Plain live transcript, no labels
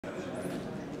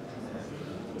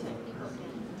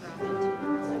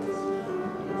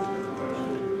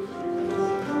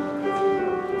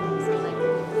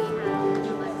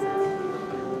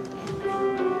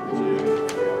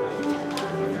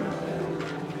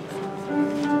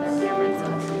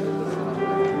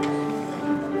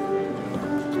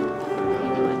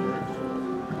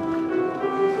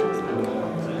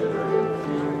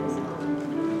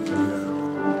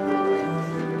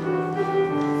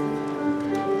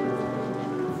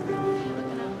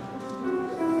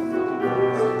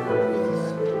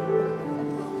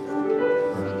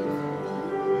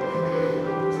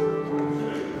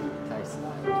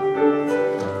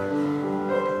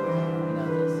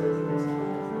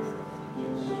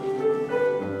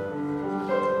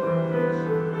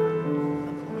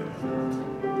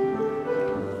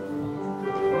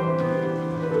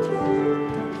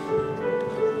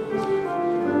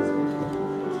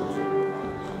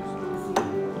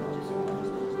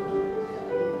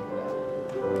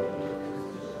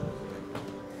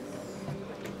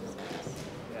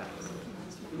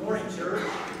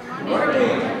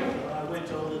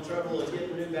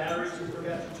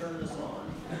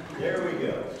There we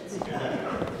go.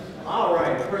 All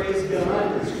right, praise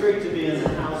God. It's great to be in the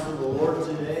house of the Lord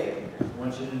today. I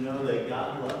want you to know that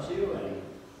God loves you and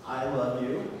I love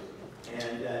you.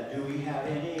 And do we have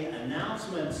any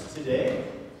announcements today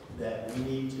that we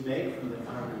need to make from the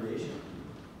congregation?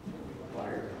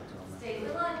 Choir. Stay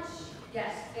for lunch.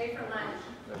 Yes, stay for lunch.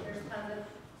 There's tons of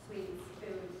sweets,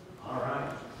 food. All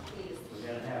right. Please. We're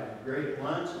going to have a great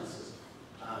lunch. This is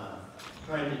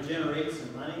trying to generate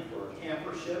some money for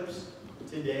camperships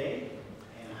today.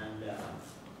 And,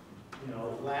 you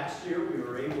know, last year we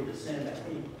were able to send, I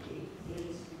think, 8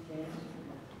 kids to camp.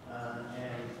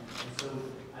 And so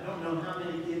I don't know how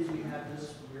many kids we have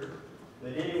this year.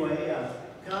 But anyway,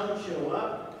 come, show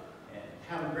up, and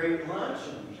have a great lunch,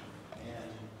 and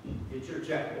get your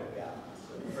checkbook out.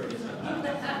 So, praise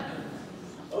God.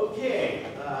 Okay.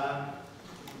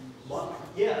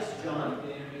 Yes, I'd John. like to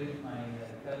introduce my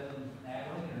cousin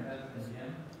Natalie and her husband Jim.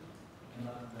 Came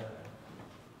up to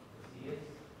see us.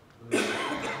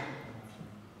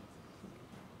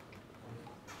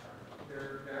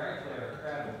 They're actually our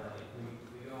travel buddies.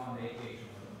 We go on vacation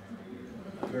with them every year.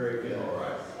 Very good. All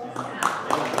right.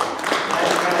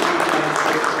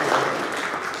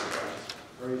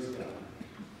 Praise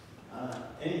God.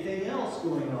 Anything else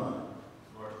going on?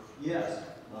 Mark, Yes,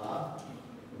 Bob.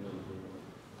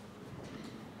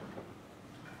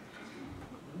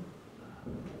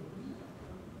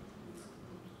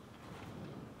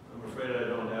 I'm afraid I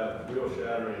don't have real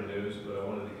shattering news, but I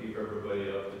wanted to keep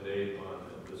everybody up to date on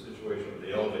the situation with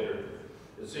the elevator.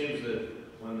 It seems that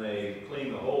when they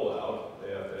clean the hole out,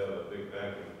 they have to have a big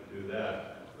vacuum to do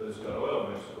that, but it's got oil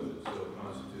mixed with it, so it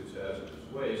constitutes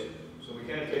hazardous waste, so we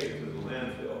can't take it to the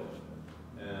landfill.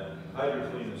 And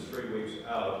HydroClean is 3 weeks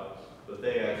out, but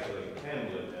they actually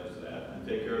handle it as that and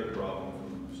take care of the problem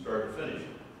from start to finish.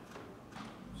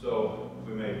 So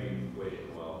we may be waiting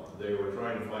a while. They were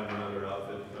trying to find another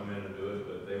outfit to come in and do it,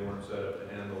 but they weren't set up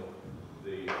to handle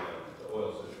the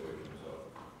oil situation. So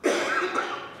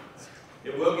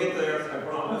it will get there, I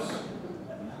promise.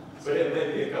 But it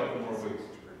may be a couple more weeks.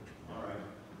 All right.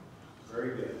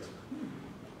 Very good.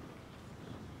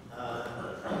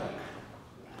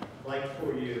 I'd like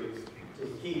for you to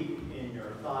keep in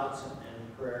your thoughts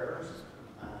and prayers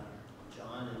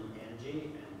John and Angie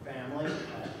and family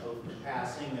over the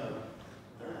passing of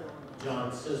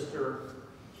John's sister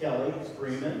Kelly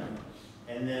Freeman.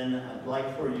 And then I'd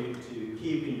like for you to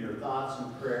keep in your thoughts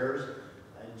and prayers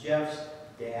Jeff's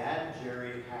dad,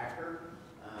 Jerry Hacker.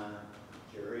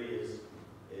 Jerry is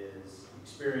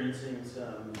experiencing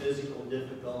some physical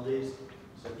difficulties,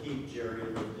 so keep Jerry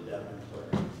lifted up in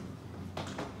prayer.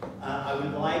 I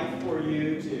would like for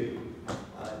you to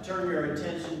turn your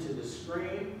attention to the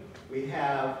screen. We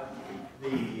have the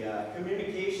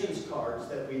communications cards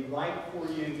that we'd like for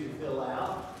you to fill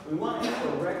out. We want to have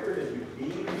a record of you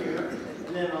being here.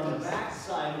 And then on the back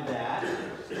side of that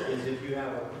is if you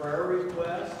have a prayer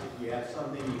request, if you have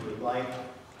something you would like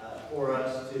for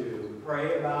us to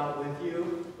pray about with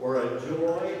you, or a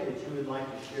joy that you would like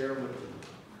to share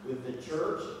with the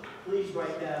church, please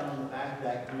write that on the back of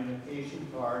that communication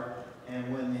card.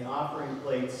 And when the offering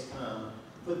plates come,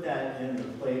 put that in the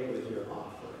plate with your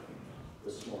offering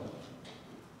this morning.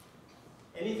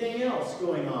 Anything else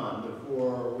going on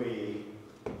before we...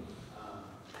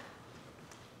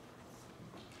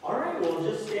 all right, well,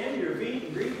 just stand to your feet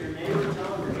and greet your neighbor and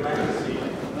tell them you're glad to see you.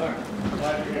 Good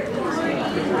morning.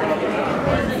 Good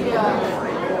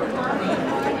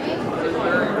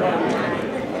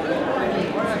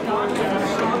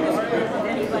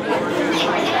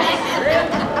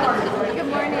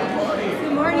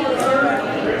morning. Good morning.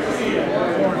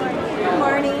 Good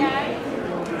morning.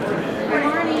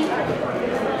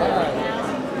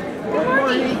 Good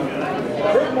morning.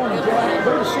 Good morning, John.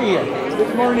 Good to see you.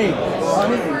 Good morning,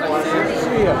 honey. Good to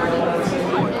see you. Good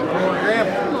morning,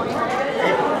 Grandpa.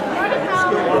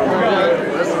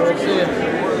 Good to see you.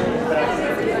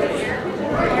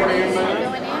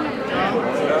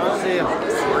 See you.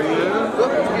 How are you?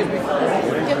 Excuse me.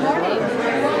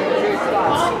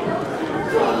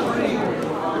 Good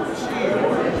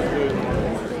morning.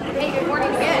 Hey, good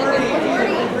morning again. Good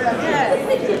morning. Yes.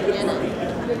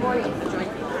 Good morning.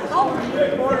 Oh.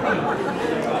 Good morning.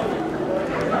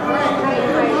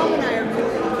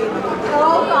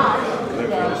 Oh, gosh.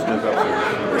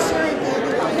 We're sharing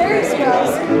candy. There he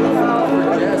goes.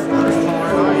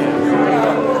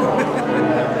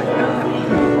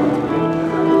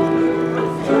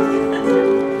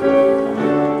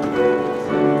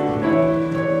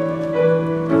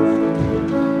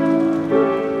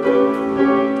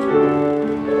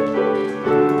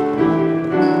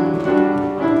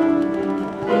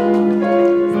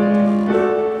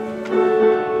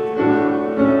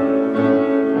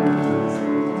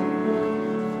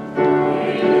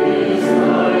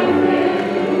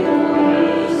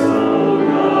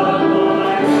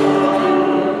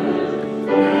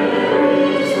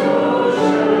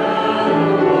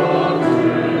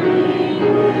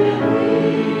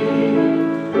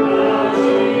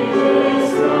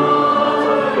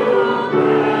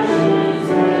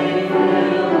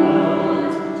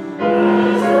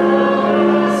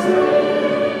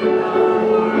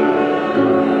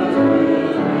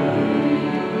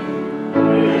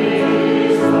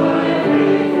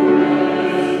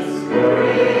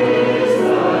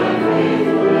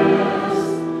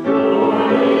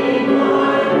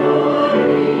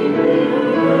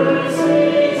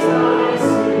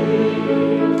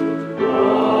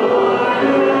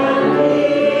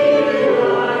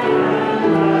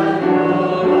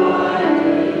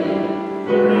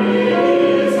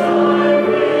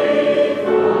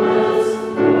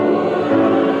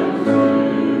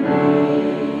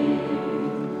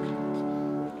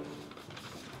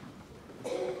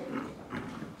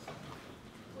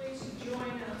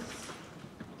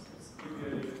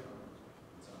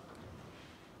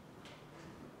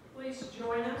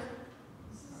 join us.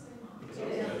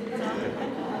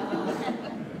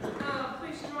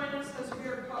 Please join us as we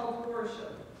are called to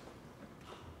worship.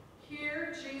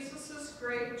 Hear Jesus'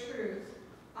 great truth.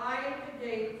 I am the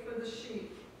gate for the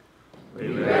sheep. We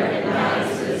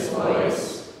recognize his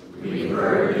voice. We've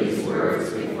heard these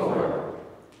words before.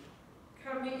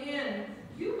 Coming in,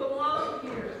 you belong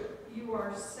here. You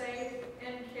are safe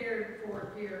and cared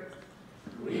for here.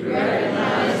 We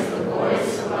recognize the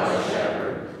voice of our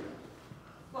shepherd.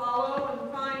 Follow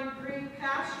and find green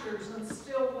pastures and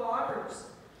still waters.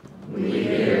 We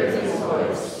hear his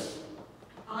voice.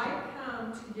 I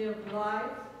come to give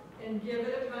life and give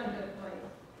it abundantly.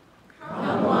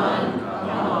 Come one, come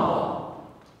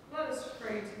all. Let us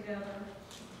pray together.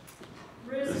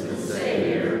 Risen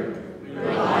Savior,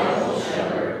 reliable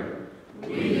shepherd,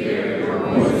 we hear your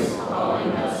voice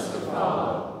calling us to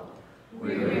follow.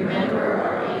 We remember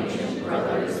our ancient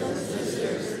brothers and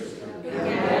sisters who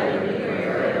gathered in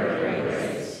prayer and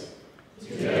grace.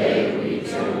 Today we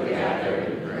too gather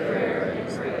in prayer and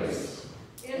grace.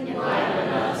 Enliven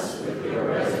us with your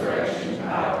resurrection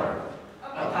power,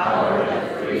 a power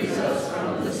that frees us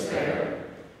from despair.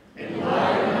 Enliven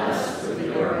us with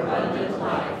your abundant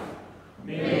life.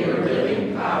 May your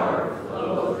living power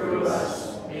flow through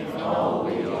us in all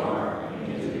we are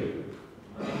and do.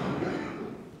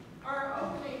 Our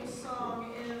opening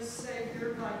song is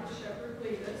Savior, like the shepherd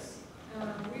lead us.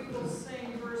 We will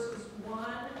sing verses 1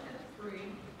 and 3.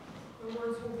 The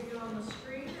words will be on the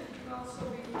screen and can also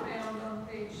be found on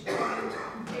page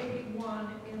 81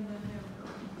 in the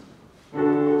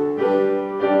hymnal.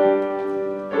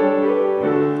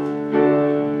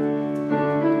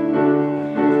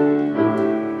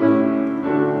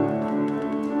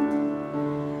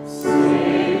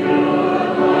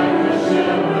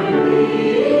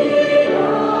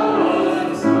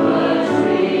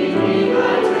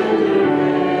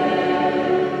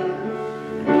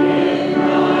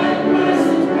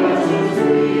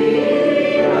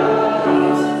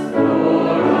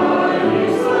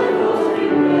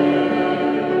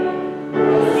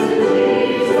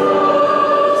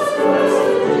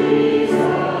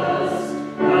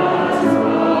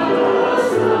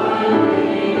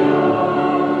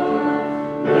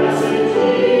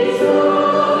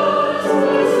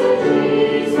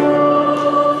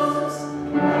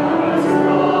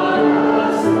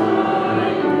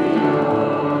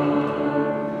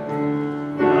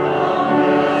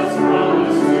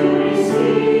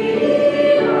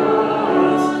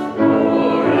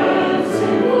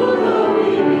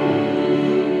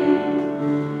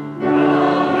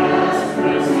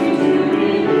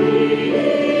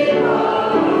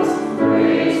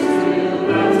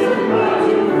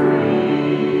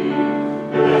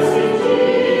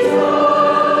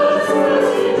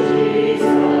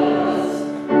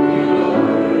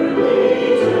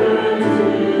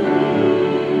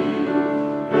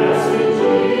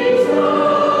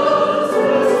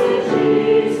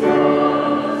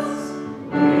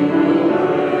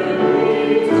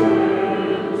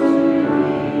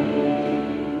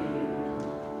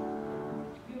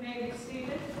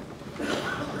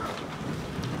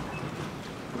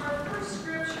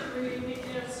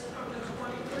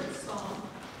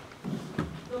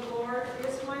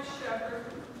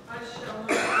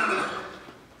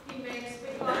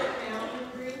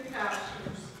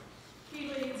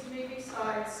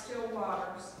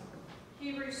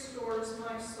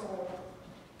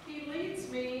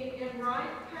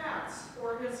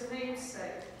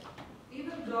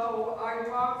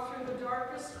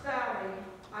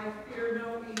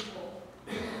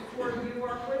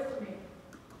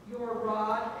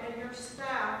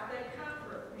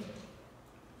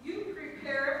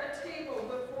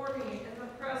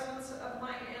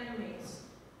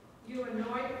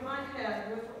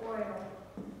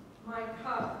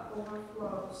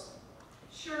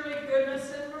 Surely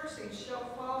goodness and mercy shall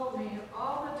follow me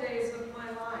all the days of my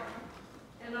life,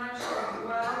 and I shall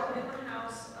dwell in the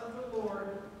house of the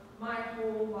Lord my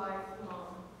whole life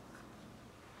long.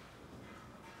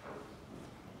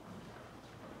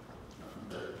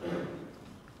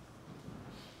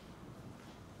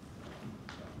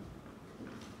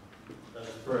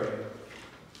 Let's pray.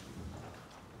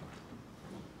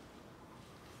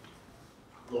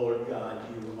 Lord God,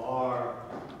 you are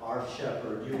our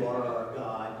shepherd, you are our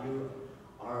God, you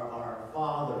are our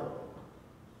Father,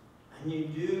 and you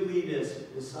do lead us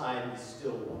beside the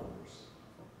still waters,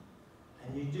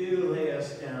 and you do lay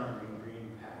us down in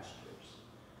green pastures,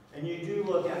 and you do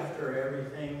look after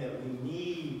everything that we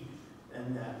need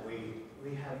and that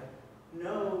we have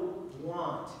no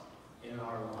want in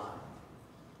our life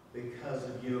because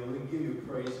of you, and we give you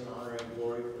praise and honor and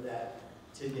glory for that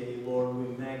today, Lord.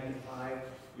 We magnify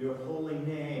your holy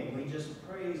name. We just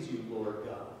praise you, Lord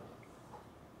God.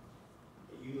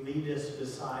 That you lead us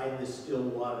beside the still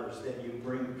waters, that you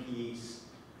bring peace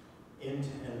and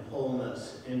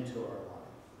wholeness into our life.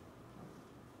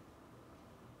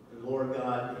 And Lord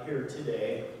God, here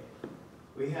today,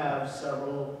 we have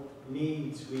several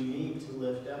needs we need to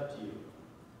lift up to you.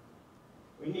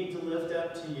 We need to lift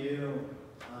up to you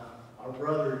our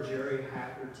brother Jerry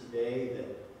Hacker today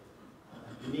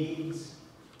that needs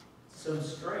some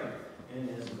strength in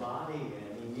his body,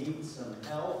 and he needs some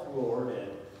health, Lord,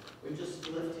 and we just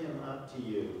lift him up to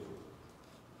you.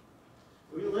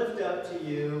 We lift up to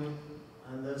you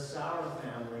the Sauer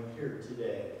family here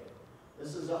today.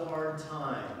 This is a hard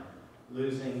time,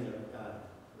 losing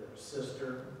their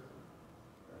sister,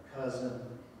 their cousin,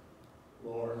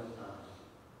 Lord.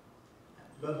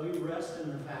 But we rest in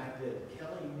the fact that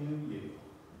Kelly knew you,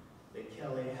 that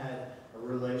Kelly had a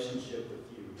relationship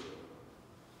with you.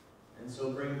 And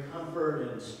so bring comfort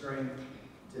and strength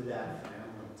to that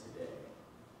family today.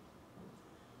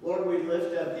 Lord, we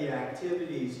lift up the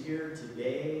activities here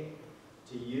today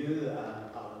to you,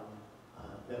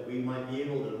 that we might be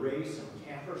able to raise some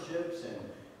camperships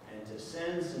and to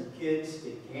send some kids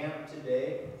to camp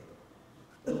today.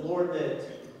 But Lord,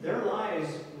 that their lives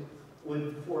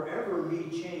would forever be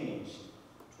changed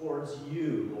towards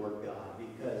you, Lord God,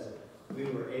 because we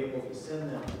were able to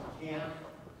send them to camp,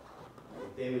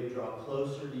 that they would draw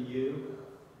closer to you,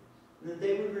 and that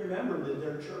they would remember that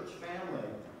their church family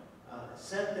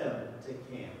sent them to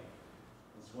camp.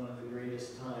 It's one of the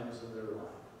greatest times of their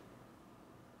life.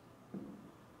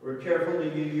 We're careful to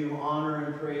give you honor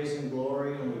and praise and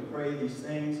glory, and we pray these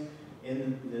things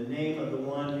in the name of the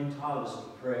one who taught us to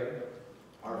pray.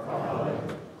 Our Father,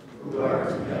 who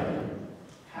art in heaven,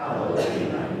 hallowed be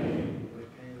thy name.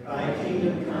 Thy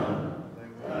kingdom come,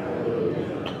 thy will be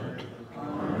done,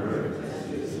 on earth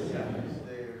as it is in heaven.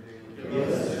 Give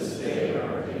us this day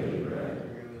our daily bread,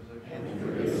 and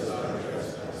forgive us our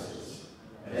trespasses,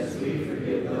 as we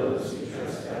forgive those who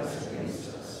trespass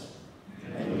against us.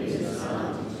 And lead us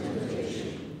not into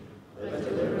temptation, but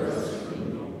deliver us from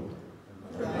evil.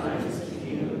 For thine is the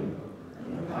kingdom,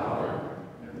 and the power,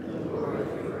 and the glory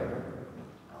forever.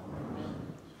 Amen.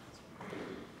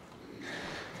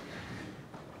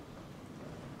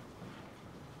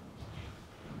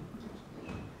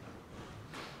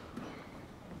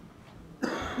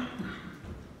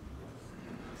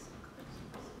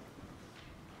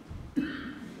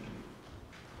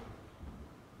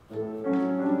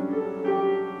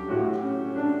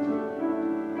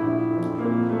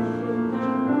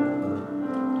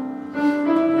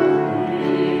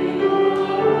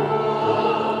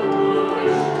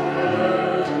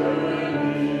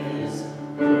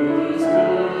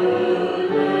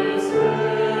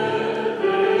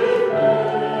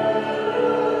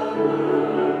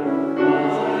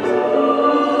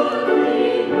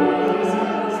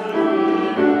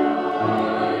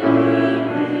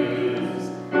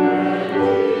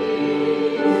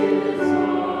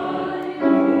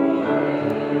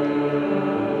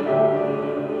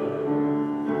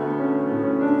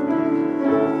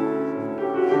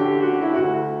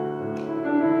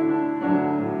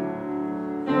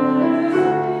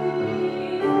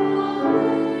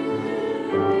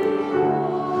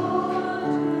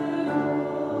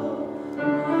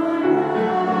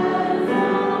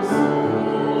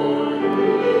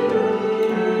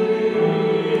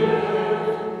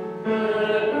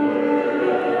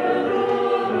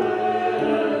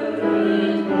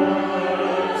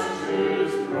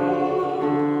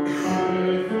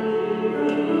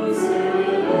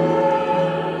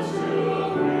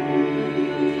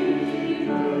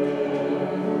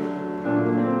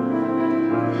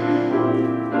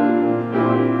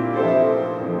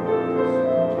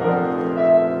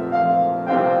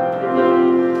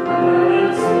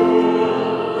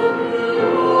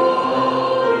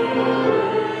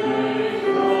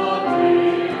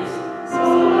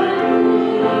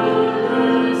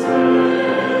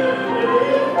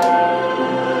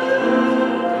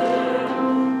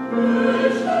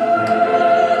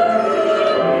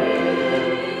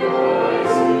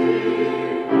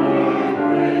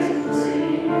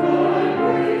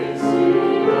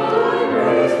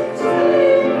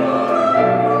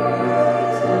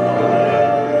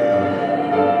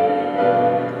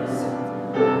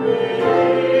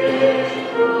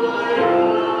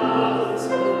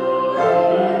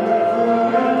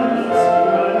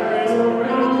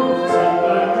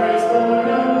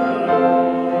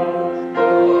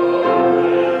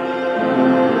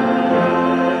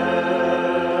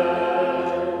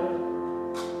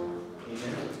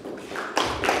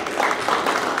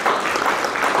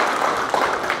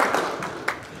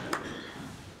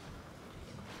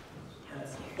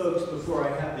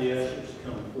 the ushers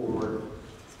come forward,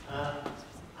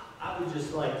 I would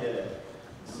just like to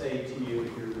say to you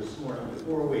here this morning,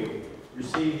 before we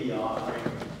receive the offering,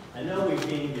 I know we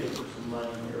came here for some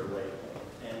money here lately,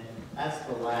 and that's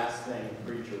the last thing a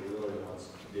preacher really wants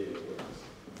to do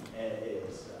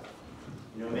is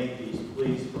make these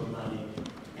pleas for money.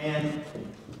 And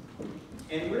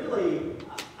really,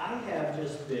 I have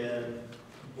just been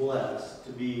blessed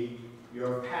to be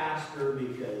your pastor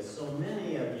because so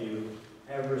many of you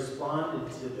have responded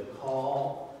to the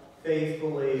call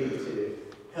faithfully to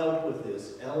help with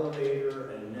this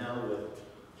elevator and now with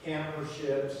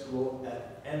camperships.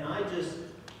 And I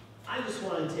just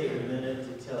want to take a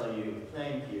minute to tell you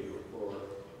thank you for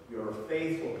your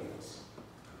faithfulness.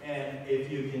 And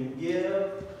if you can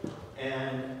give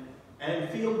and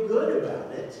feel good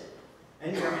about it,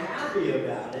 and you're happy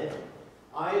about it,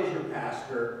 I, as your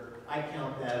pastor, I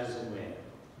count that as a win.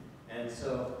 And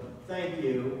so, thank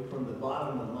you from the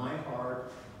bottom of my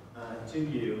heart to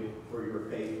you for your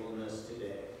faithfulness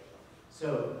today.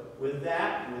 So, with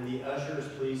that, would the ushers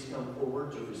please come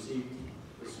forward to receive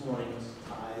this morning's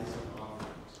tithes and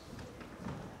offerings.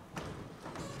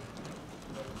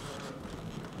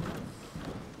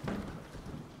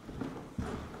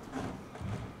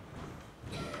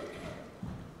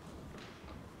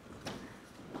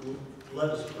 Let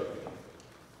us pray.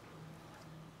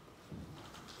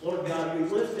 Lord God, we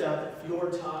lift up your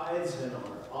tithes and our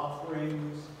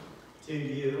offerings to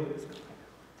you,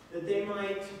 that they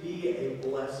might be a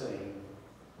blessing,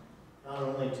 not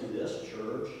only to this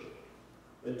church,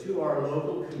 but to our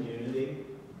local community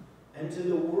and to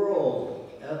the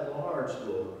world at large,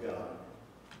 Lord God.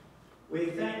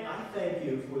 I thank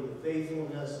you for the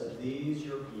faithfulness of these,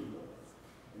 your people.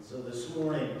 And so this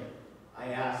morning, I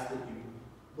ask that you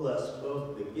bless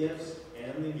both the gifts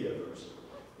and the givers.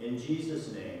 In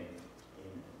Jesus' name,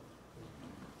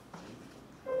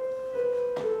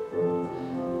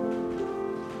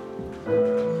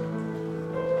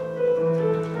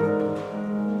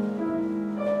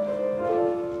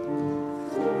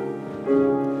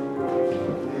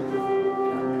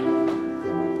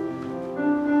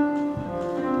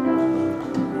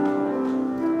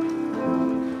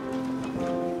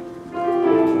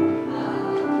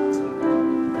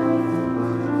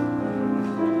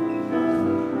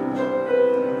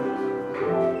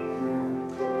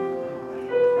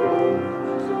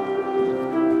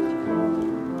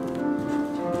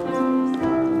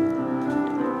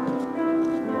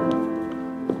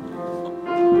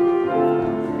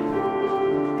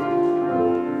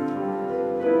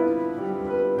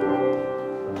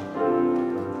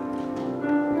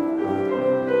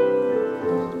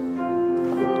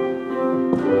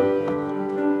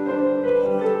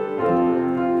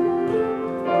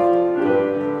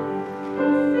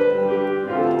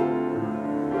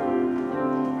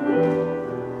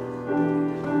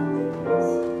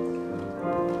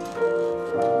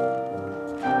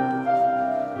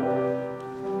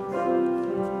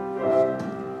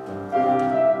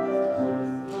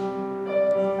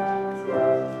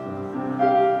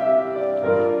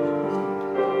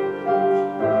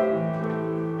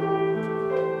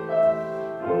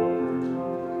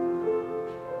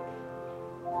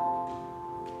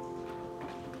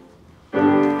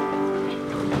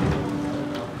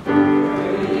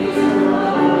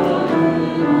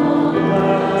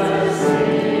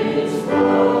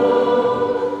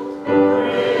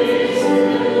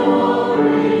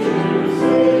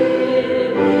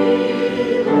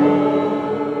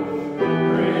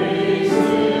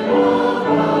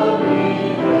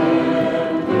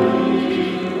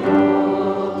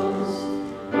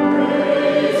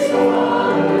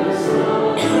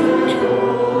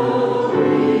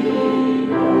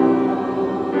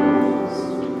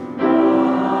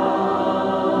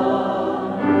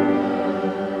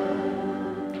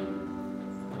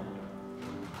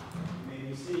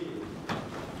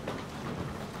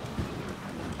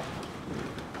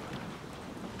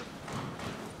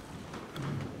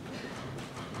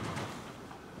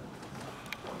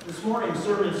 This morning's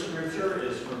sermon scripture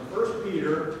is from 1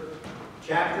 Peter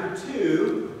chapter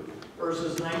 2,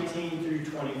 verses 19 through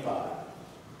 25.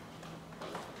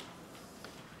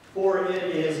 For it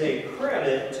is a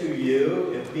credit to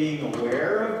you if, being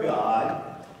aware of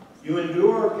God, you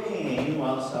endure pain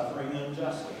while suffering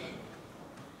unjustly.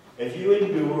 If you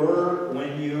endure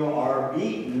when you are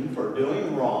beaten for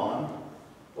doing wrong,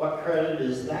 what credit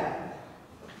is that?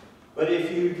 But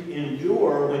if you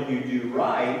endure when you do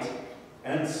right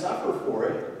and suffer for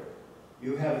it,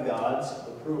 you have God's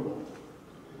approval.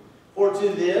 For to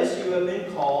this you have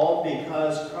been called,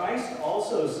 because Christ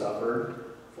also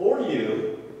suffered for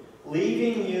you,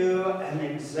 leaving you an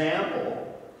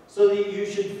example so that you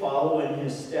should follow in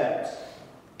his steps.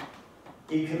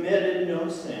 He committed no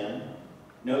sin,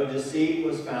 no deceit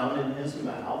was found in his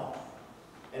mouth,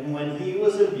 and when he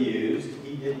was abused,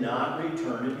 he did not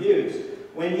return abuse.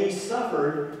 When he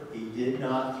suffered, he did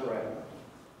not threaten,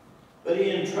 but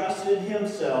he entrusted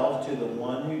himself to the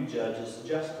one who judges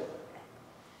justly.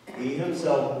 He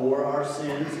himself bore our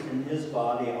sins in his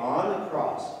body on the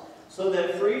cross, so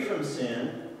that free from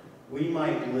sin, we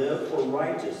might live for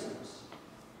righteousness.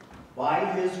 By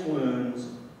his wounds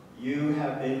you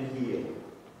have been healed.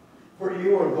 For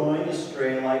you are going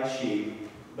astray like sheep,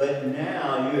 but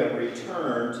now you have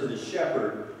returned to the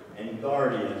shepherd and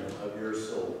guardian of your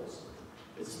souls.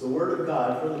 It's the word of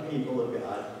God for the people of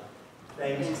God.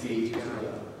 Thanks be to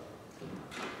God.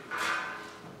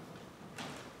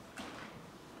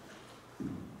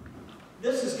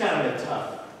 This is kind of a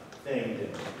tough thing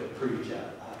to preach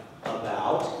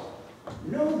about.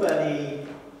 Nobody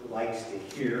likes to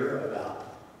hear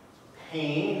about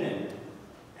pain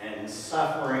and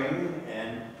suffering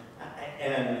and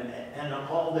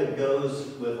all that goes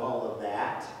with all of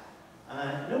that.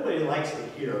 Nobody likes to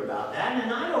hear about that,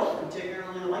 and I don't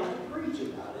particularly like to preach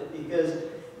about it because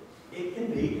it can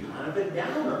be kind of a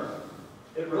downer.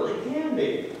 It really can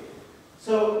be.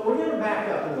 So we're going to back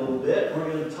up a little bit. We're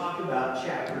going to talk about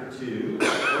chapter 2.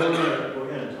 We're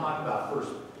going to talk about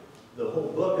the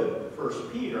whole book of 1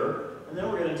 Peter, and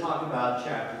then we're going to talk about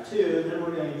chapter 2, and then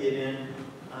we're going to get in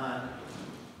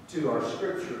to our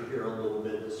scripture here a little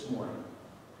bit this morning.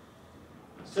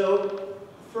 So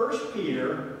 1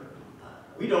 Peter,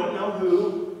 we don't know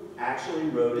who actually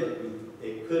wrote it.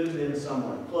 It could have been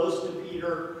someone close to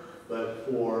Peter, but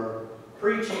for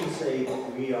preaching's sake,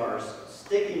 we are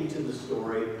sticking to the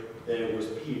story that it was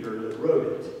Peter that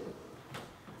wrote it.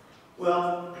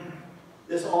 Well,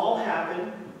 this all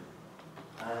happened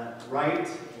right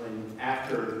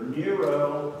after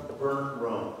Nero burnt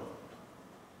Rome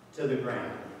to the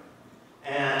ground.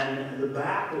 And the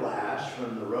backlash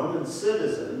from the Roman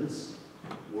citizens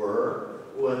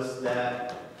was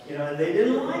that, they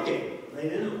didn't like it. They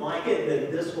didn't like it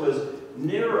that this was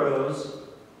Nero's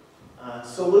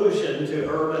solution to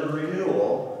urban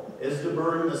renewal is to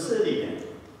burn the city down.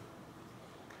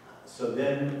 So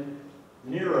then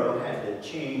Nero had to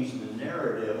change the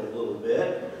narrative a little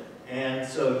bit, and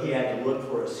so he had to look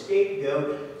for a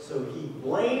scapegoat, so he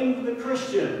blamed the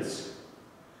Christians.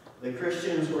 The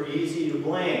Christians were easy to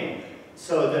blame.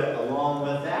 So that along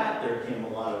with that, there came a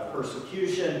lot of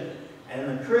persecution,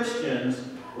 and the Christians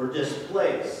were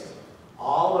displaced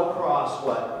all across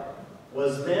what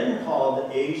was then called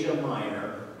Asia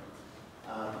Minor,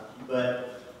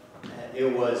 but it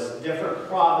was different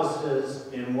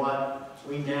provinces in what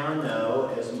we now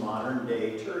know as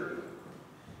modern-day Turkey.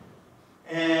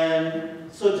 And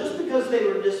so just because they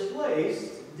were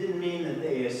displaced didn't mean that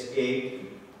they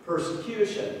escaped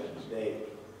persecution.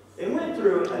 They went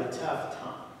through a tough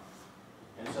time.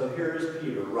 And so here's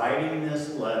Peter writing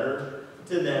this letter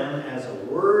to them as a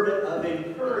word of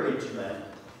encouragement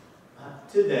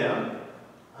to them,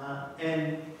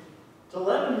 and to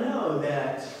let them know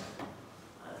that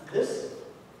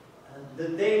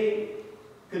that they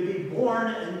could be born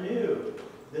anew,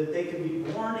 that they could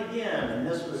be born again, and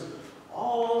this was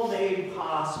all made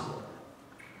possible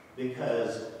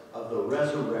because of the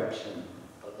resurrection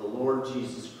of the Lord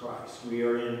Jesus Christ. We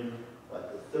are in,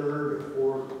 the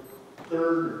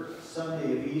third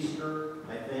Sunday of Easter,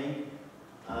 I think.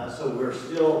 So we're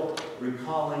still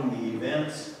recalling the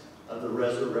events of the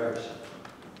resurrection.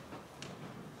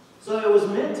 So it was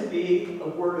meant to be a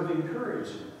word of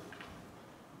encouragement.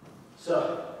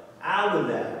 So out of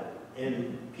that,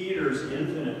 in Peter's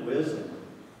infinite wisdom,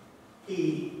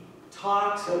 he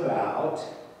talks about,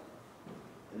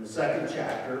 in the second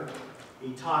chapter,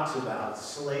 he talks about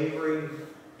slavery,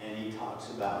 and he talks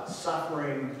about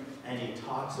suffering, and he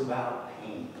talks about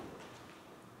pain.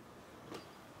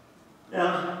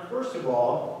 Now, first of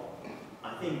all,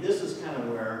 I think this is kind of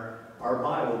where our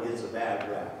Bible gets a bad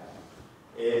rap.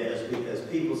 Is because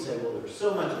people say, well, there's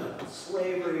so much about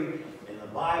slavery in the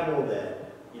Bible that,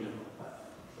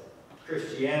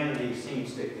 Christianity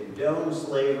seems to condone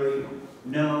slavery.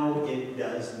 No, it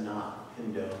does not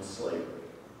condone slavery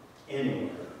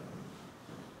anywhere.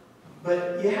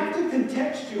 But you have to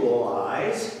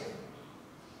contextualize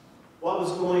what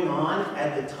was going on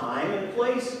at the time and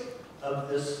place of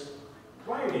this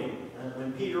writing,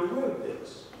 when Peter wrote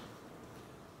this,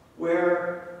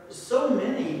 where so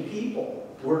many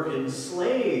people were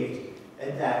enslaved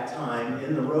at that time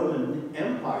in the Roman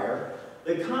Empire.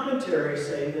 The commentaries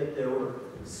say that there were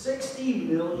 60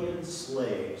 million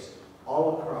slaves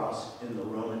all across in the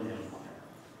Roman Empire.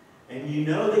 And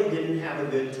they didn't have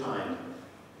a good time.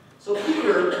 So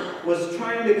Peter was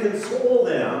trying to console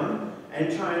them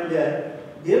and trying to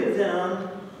give them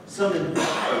some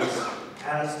advice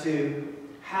as to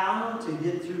how to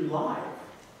get through life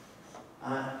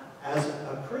as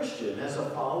a Christian, as a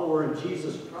follower of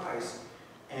Jesus Christ,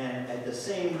 and at the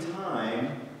same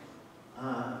time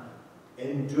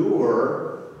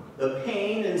endure the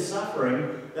pain and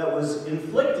suffering that was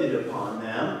inflicted upon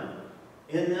them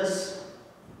in this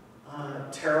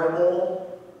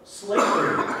terrible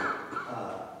slavery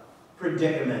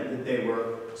predicament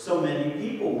that so many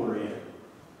people were in.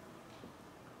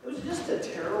 It was just a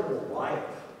terrible life,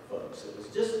 folks. It was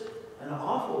just an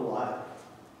awful life.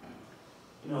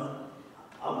 You know,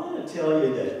 I want to tell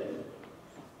you that,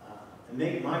 and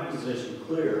make my position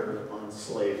clear on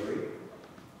slavery.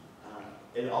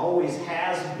 It always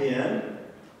has been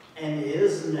and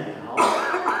is now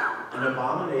an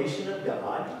abomination of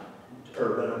God,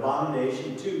 or an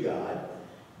abomination to God,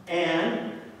 and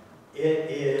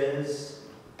it is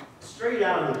straight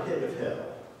out of the pit of hell.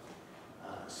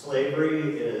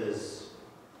 Slavery is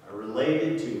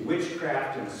related to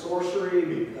witchcraft and sorcery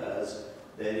because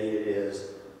that it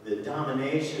is the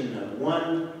domination of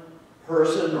one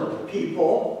person or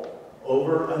people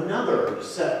over another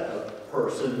set of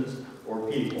persons or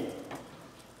people.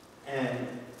 And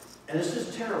it's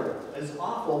just terrible. It's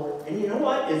awful. And you know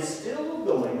what? It's still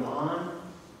going on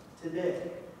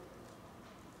today.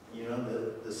 You know,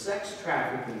 the sex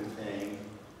trafficking thing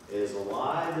is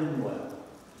alive and well.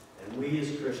 And we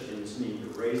as Christians need to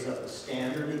raise up a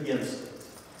standard against it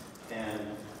and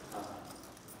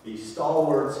be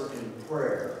stalwarts in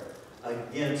prayer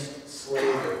against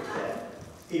slavery, that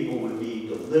people would be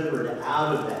delivered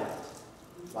out of that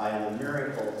by the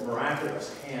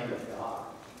miraculous hand of God.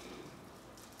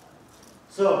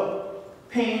 So,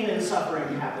 pain and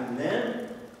suffering happened then,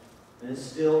 and it's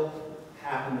still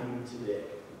happening today.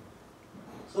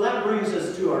 So that brings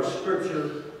us to our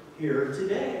scripture here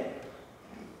today.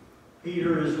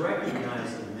 Peter is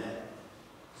recognizing that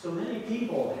so many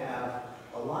people have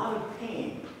a lot of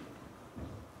pain,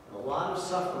 a lot of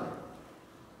suffering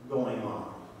going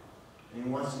on. And he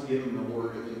wants to give them a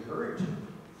word of encouragement.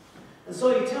 And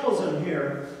so he tells them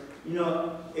here, you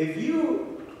know, it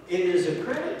is a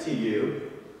credit to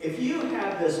you if you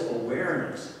have this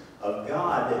awareness of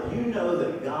God, that you know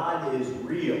that God is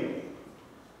real,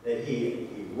 that He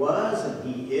was and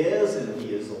He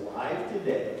is alive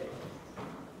today.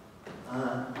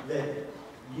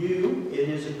 It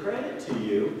is a credit to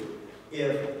you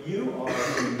if you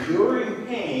are enduring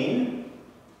pain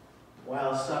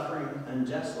while suffering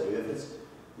unjustly. If it's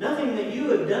nothing that you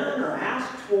have done or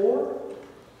asked for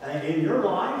in your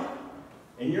life,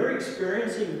 and you're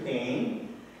experiencing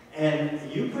pain,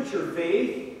 and you put your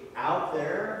faith out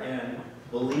there and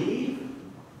believe,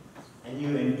 and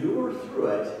you endure through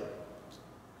it,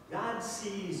 God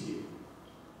sees you.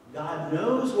 God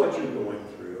knows what you're going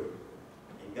through,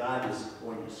 and God is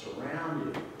going to surround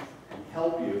you and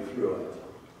help you through it.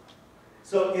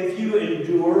 So if you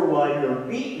endure while you're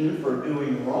beaten for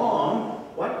doing wrong,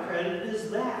 what credit is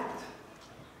that?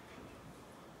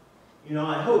 You know,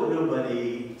 I hope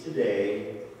nobody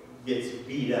today gets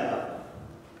beat up,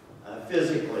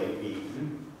 physically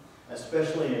beaten,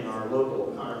 especially in our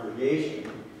local congregation,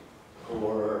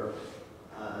 for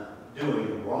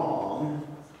doing wrong.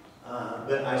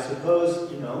 But I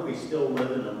suppose, you know, we still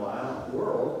live in a violent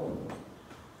world.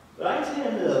 But I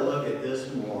tend to look at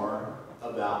this more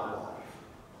about life.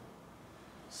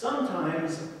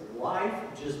 Sometimes life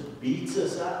just beats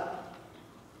us up.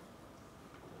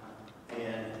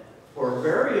 And for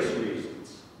various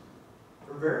reasons,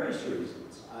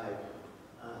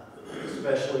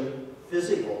 especially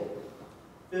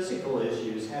physical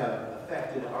issues have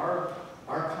affected our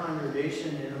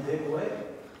congregation in a big way.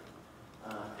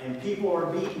 And people are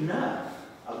beaten up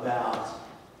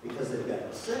because they've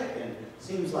gotten sick, and it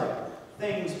seems like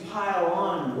things pile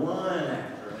on one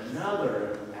after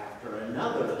another,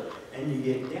 and you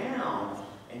get down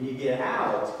and you get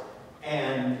out,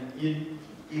 and you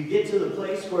get to the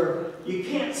place where you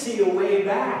can't see a way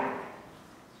back.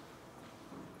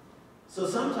 So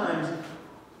sometimes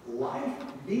life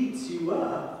beats you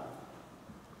up,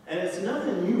 and it's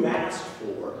nothing you asked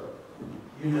for.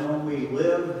 You know, we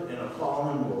live in a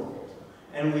fallen world,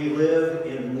 and we live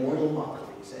in mortal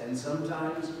bodies, and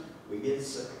sometimes we get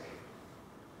sick,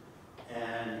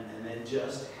 and it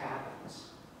just happens.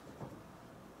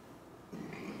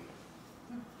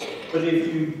 But if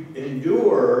you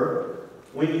endure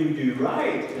when you do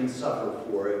right and suffer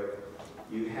for it,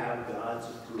 you have God's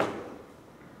approval.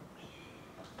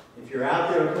 If you're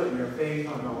out there putting your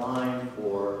faith on the line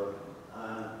for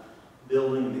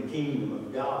building the kingdom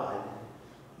of God,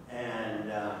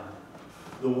 and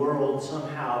the world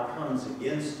somehow comes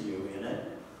against you in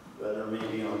it, whether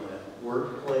maybe on the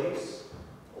workplace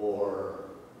or,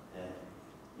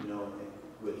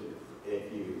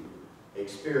 if you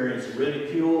experience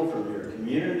ridicule from your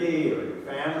community or your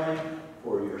family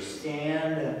for your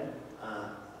stand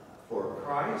for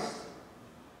Christ,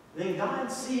 then God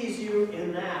sees you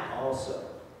in that also.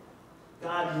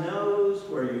 God knows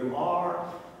where you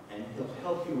are, and He'll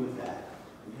help you with that.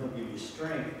 And He'll give you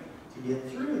strength to get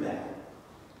through that.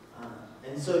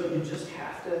 And so you just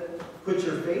have to put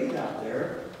your faith out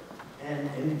there and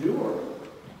endure.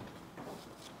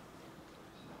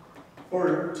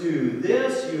 For to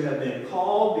this you have been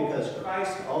called, because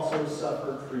Christ also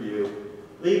suffered for you,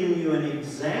 leaving you an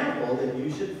example that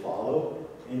you should follow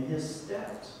in His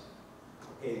steps.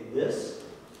 Okay, this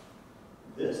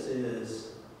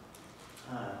is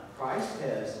Christ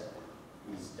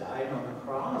He's died on the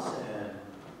cross, and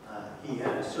He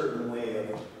had a certain way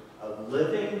of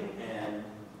living and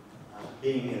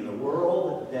being in the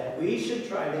world that we should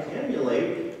try to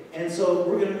emulate. And so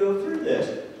we're going to go through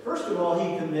this. First of all,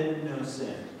 He committed no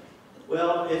sin.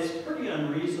 Well, it's pretty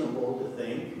unreasonable to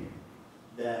think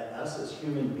that us as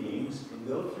human beings can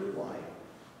go through life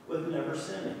with never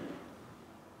sinning.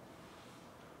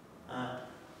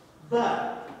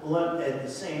 But at the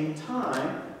same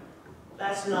time,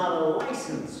 that's not a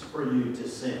license for you to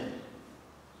sin.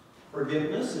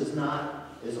 Forgiveness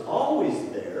is always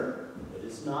there, but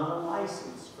it's not a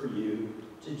license for you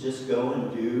to just go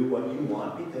and do what you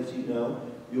want because you know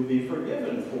you'll be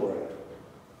forgiven for it.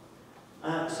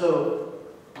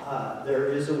 There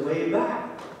is a way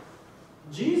back.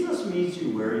 Jesus meets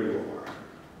you where you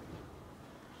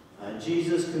are.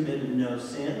 Jesus committed no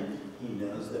sin. He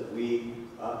knows that we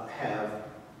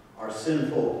are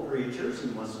sinful creatures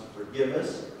and wants to forgive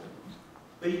us.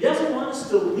 But He doesn't want us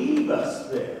to leave us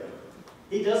there.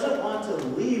 He doesn't want to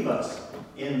leave us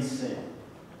in sin.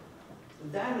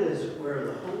 That is where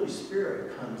the Holy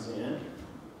Spirit comes in,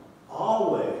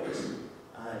 always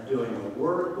doing a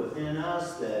work within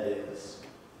us that is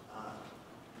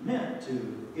meant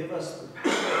to give us the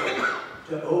power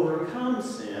to overcome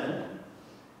sin.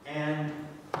 And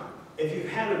if you've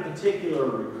had a particular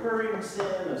recurring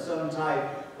sin of some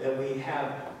type, that we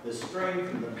have the strength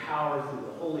and the power through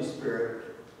the Holy Spirit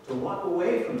to walk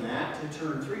away from that, to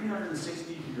turn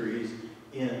 360 degrees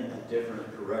in a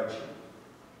different direction.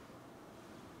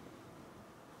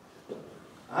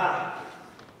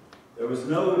 There was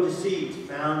no deceit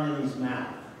found in His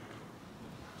mouth.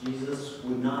 Jesus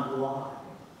would not lie.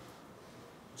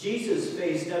 Jesus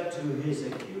faced up to His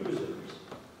accusers,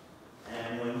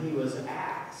 and when He was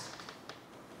asked,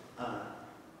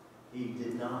 He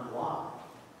did not lie.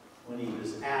 When He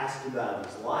was asked about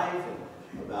His life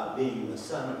and about being the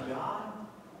Son of God,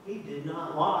 He did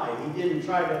not lie. He didn't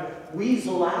try to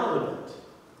weasel out of it.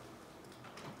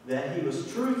 That He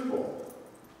was truthful.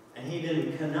 And He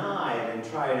didn't connive and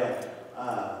try to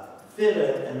fit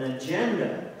an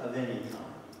agenda of any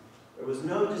kind. There was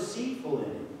no deceitful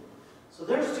in Him. So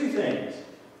there's two things.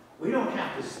 We don't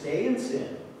have to stay in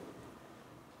sin.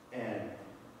 And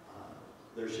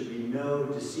there should be no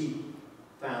deceit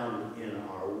found in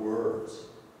our words.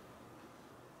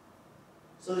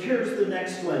 So here's the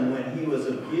next one. When He was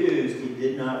abused, He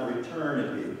did not return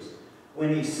abuse.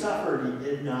 When He suffered, He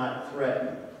did not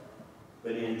threaten,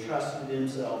 but He entrusted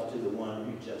Himself to the one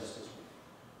who judges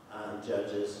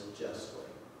justly.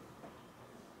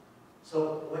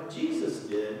 So what Jesus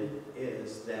did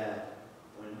is that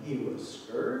when He was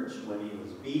scourged, when He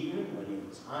was beaten, when He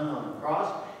was hung on the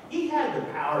cross, He had the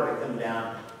power to come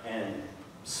down and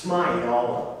smite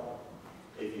all of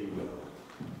them, if you will.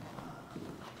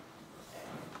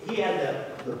 He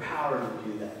had the power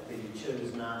to do that, but He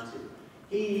chose not to.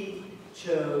 He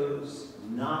chose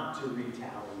not to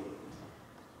retaliate.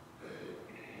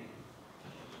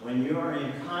 When you are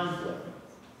in conflict,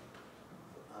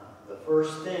 the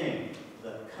first thing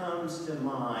that comes to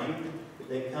mind,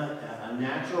 a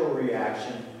natural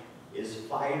reaction, is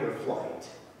fight or flight.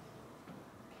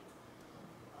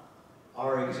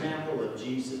 Our example of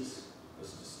Jesus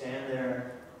was to stand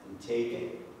there and take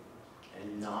it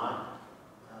and not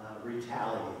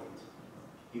retaliate.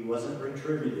 He wasn't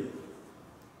retributive.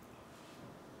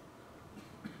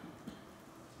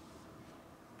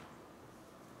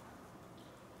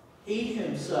 He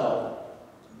Himself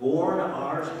bore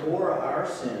our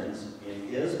sins in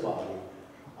His body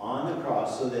on the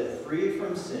cross, so that free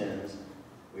from sins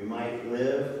we might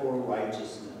live for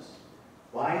righteousness.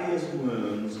 By His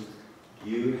wounds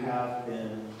you have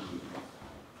been healed.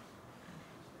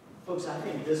 Folks, I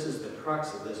think this is the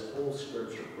crux of this whole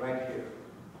scripture right here.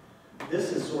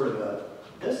 This is sort of a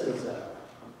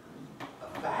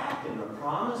fact and a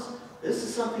promise. This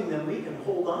is something that we can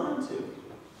hold on to.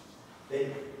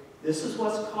 This is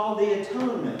what's called the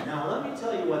atonement. Now, let me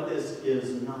tell you what this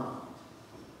is not.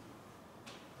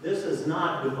 This is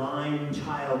not divine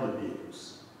child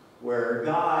abuse, where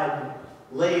God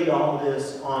laid all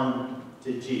this on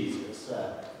to Jesus,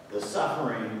 the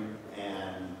suffering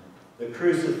and the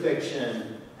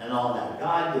crucifixion and all that.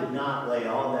 God did not lay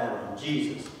all that on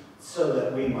Jesus so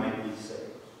that we might be saved.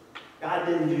 God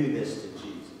didn't do this to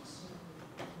Jesus.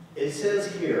 It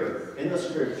says here in the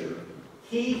scripture,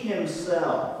 He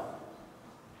Himself,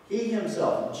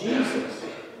 Jesus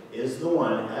is the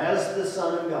one, as the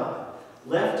Son of God,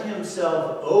 left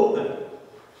Himself open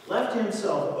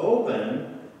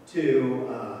to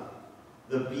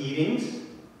the beatings,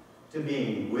 to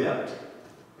being whipped,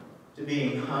 to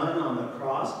being hung on the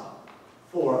cross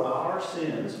for our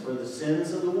sins, for the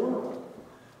sins of the world.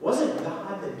 It wasn't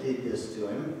God that did this to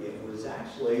Him. It was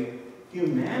actually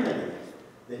humanity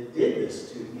that did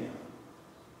this to Him.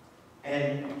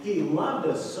 And He loved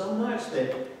us so much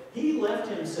that He left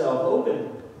Himself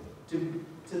open to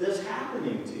this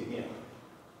happening to Him.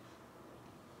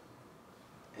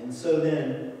 And so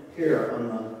then, here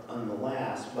on the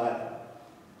last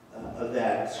of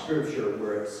that scripture,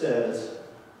 where it says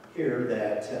here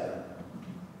that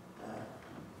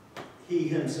He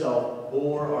Himself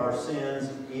bore our sins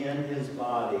in His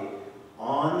body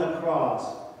on the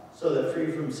cross, so that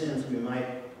free from sins we might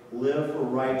live for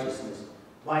righteousness.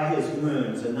 By His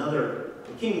wounds, the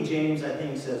King James, I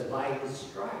think, says, by His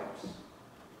stripes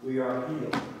we are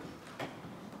healed.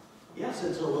 Yes,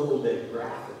 it's a little bit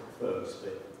graphic, folks,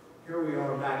 but here we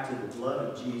are back to the blood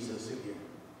of Jesus again.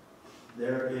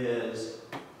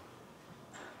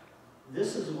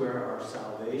 This is where our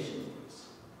salvation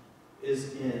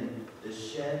is in the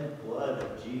shed blood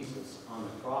of Jesus on the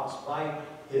cross. By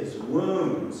His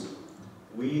wounds,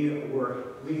 we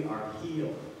are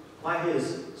healed. By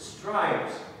His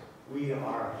stripes, we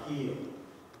are healed.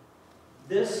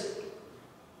 This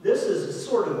is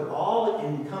sort of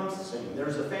all-encompassing.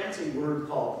 There's a fancy word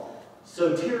called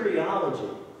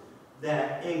soteriology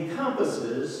that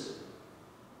encompasses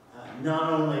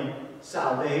not only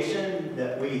salvation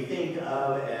that we think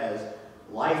of as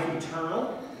life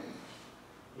eternal,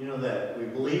 that we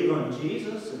believe on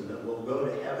Jesus and that we'll go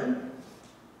to heaven.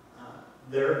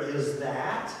 There is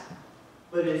that,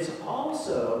 but it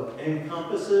also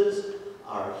encompasses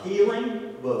our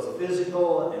healing, both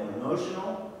physical and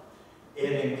emotional.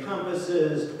 It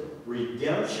encompasses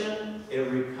redemption.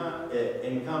 It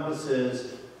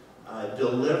encompasses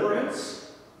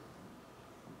deliverance.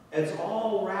 It's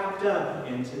all wrapped up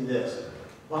into this.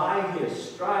 By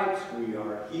His stripes we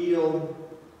are healed.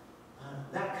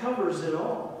 That covers it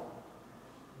all.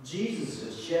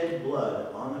 Jesus' shed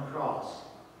blood on the cross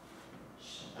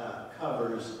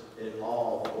covers it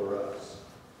all for us.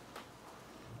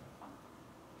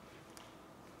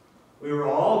 We were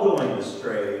all going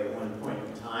astray at one point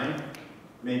in time,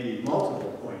 maybe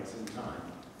multiple points in time.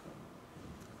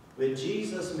 But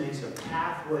Jesus makes a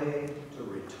pathway to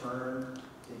return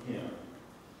to Him.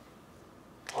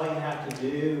 All you have to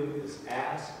do is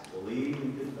ask, believe,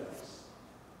 and confess.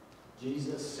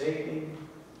 Jesus, save me.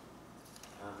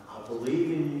 I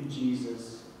believe in you,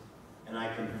 Jesus, and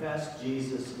I confess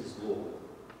Jesus is Lord.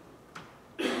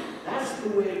 That's the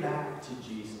way back to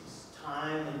Jesus,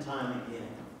 time and time again.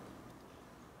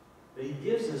 But He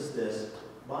gives us this,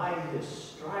 by His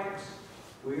stripes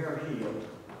we are healed.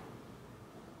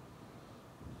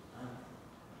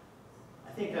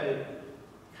 I think I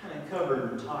kind of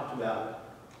covered and talked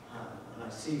about, and I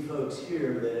see folks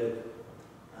here that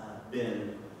have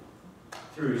been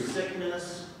through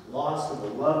sickness, loss of a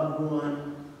loved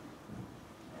one.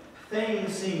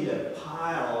 Things seem to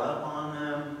pile up on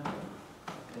them.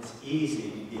 It's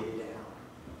easy to get down.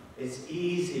 It's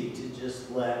easy to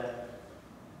just let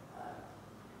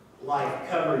life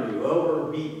cover you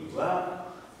over, beat you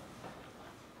up.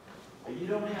 But you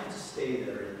don't have to stay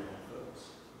there in that,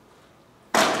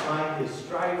 folks. By His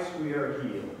stripes we are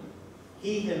healed.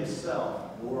 He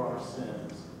Himself bore our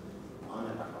sins on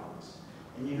the cross.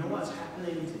 And you know what's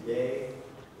happening today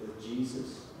with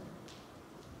Jesus?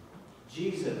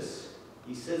 Jesus,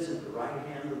 He sits at the right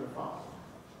hand of the Father.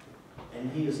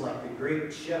 And He is like the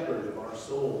great shepherd of our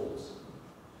souls.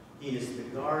 He is the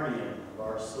guardian of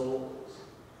our souls.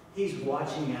 He's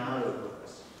watching out over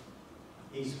us.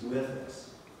 He's with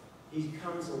us. He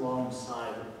comes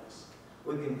alongside of us.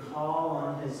 We can call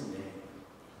on His name.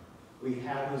 We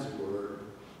have His word,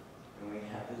 and we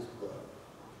have His blood.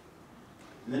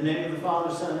 In the name of the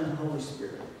Father, Son, and Holy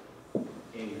Spirit.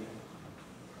 Amen.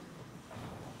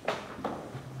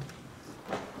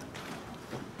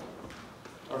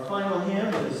 Our final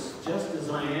hymn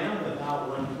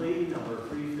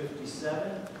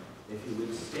 27. If you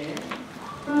would stand.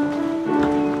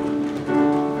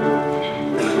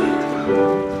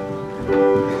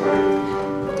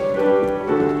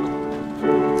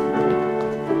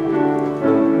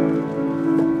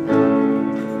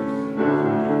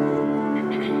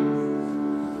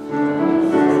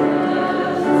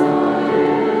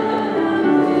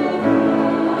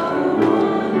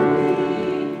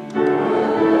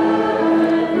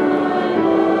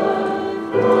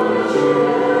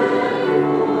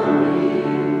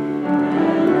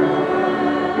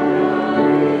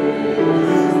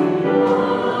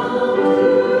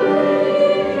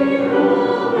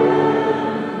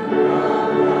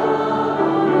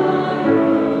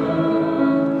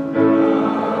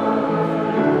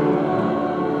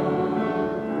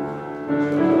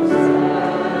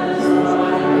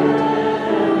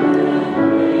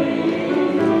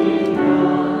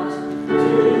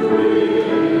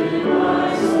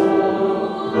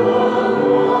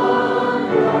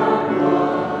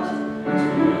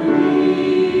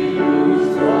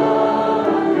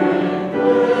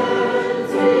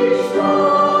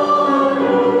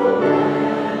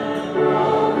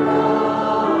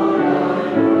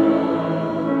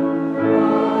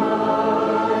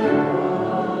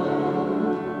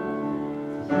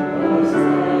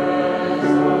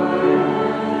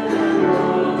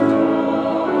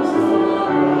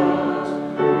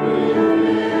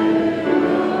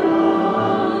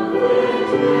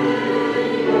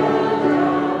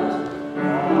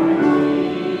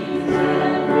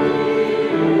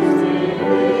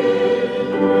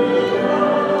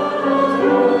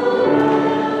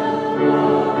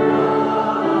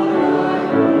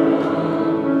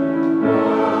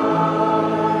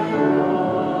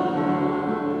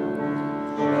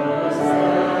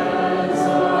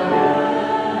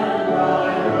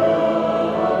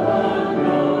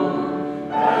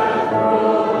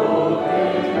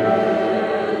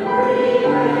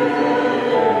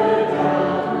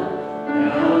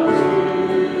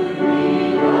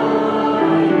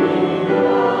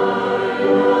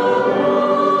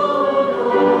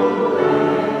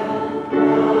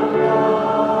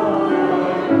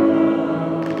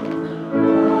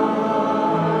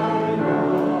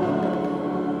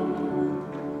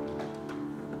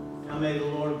 May the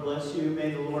Lord bless you. May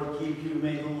the Lord keep you.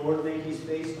 May the Lord make his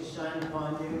face to shine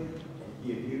upon you and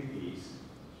give you peace.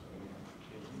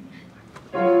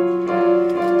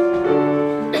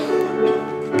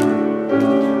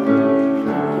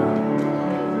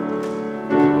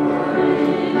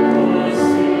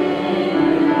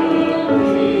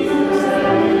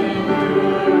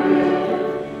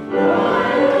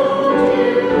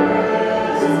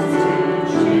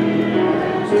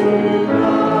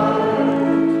 To